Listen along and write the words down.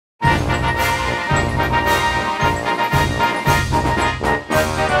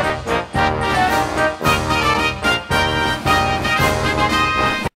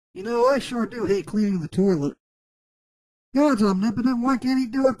I sure do hate cleaning the toilet. God's omnipotent, why can't he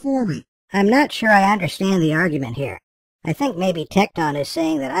do it for me? I'm not sure I understand the argument here. I think maybe Tecton is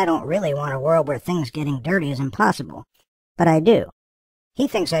saying that I don't really want a world where things getting dirty is impossible. But I do. He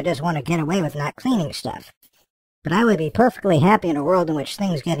thinks I just want to get away with not cleaning stuff. But I would be perfectly happy in a world in which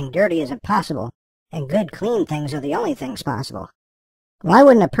things getting dirty is impossible, and good clean things are the only things possible. Why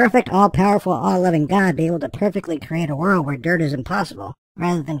wouldn't a perfect, all-powerful, all-loving God be able to perfectly create a world where dirt is impossible,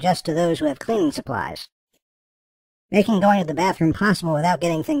 rather than just to those who have cleaning supplies? Making going to the bathroom possible without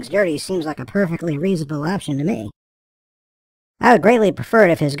getting things dirty seems like a perfectly reasonable option to me. I would greatly prefer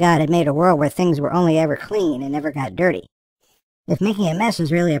it if his God had made a world where things were only ever clean and never got dirty. If making a mess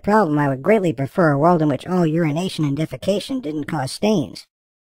is really a problem, I would greatly prefer a world in which all urination and defecation didn't cause stains.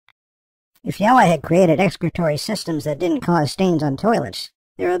 If Yahweh had created excretory systems that didn't cause stains on toilets,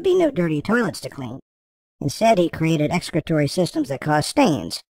 there would be no dirty toilets to clean. Instead, he created excretory systems that caused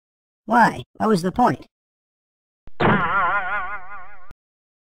stains. Why? What was the point?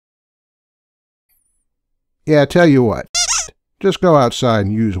 Yeah, tell you what. Just go outside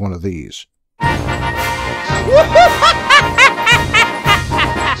and use one of these.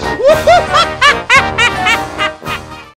 Woo-hoo-ha-ha-ha-ha-ha!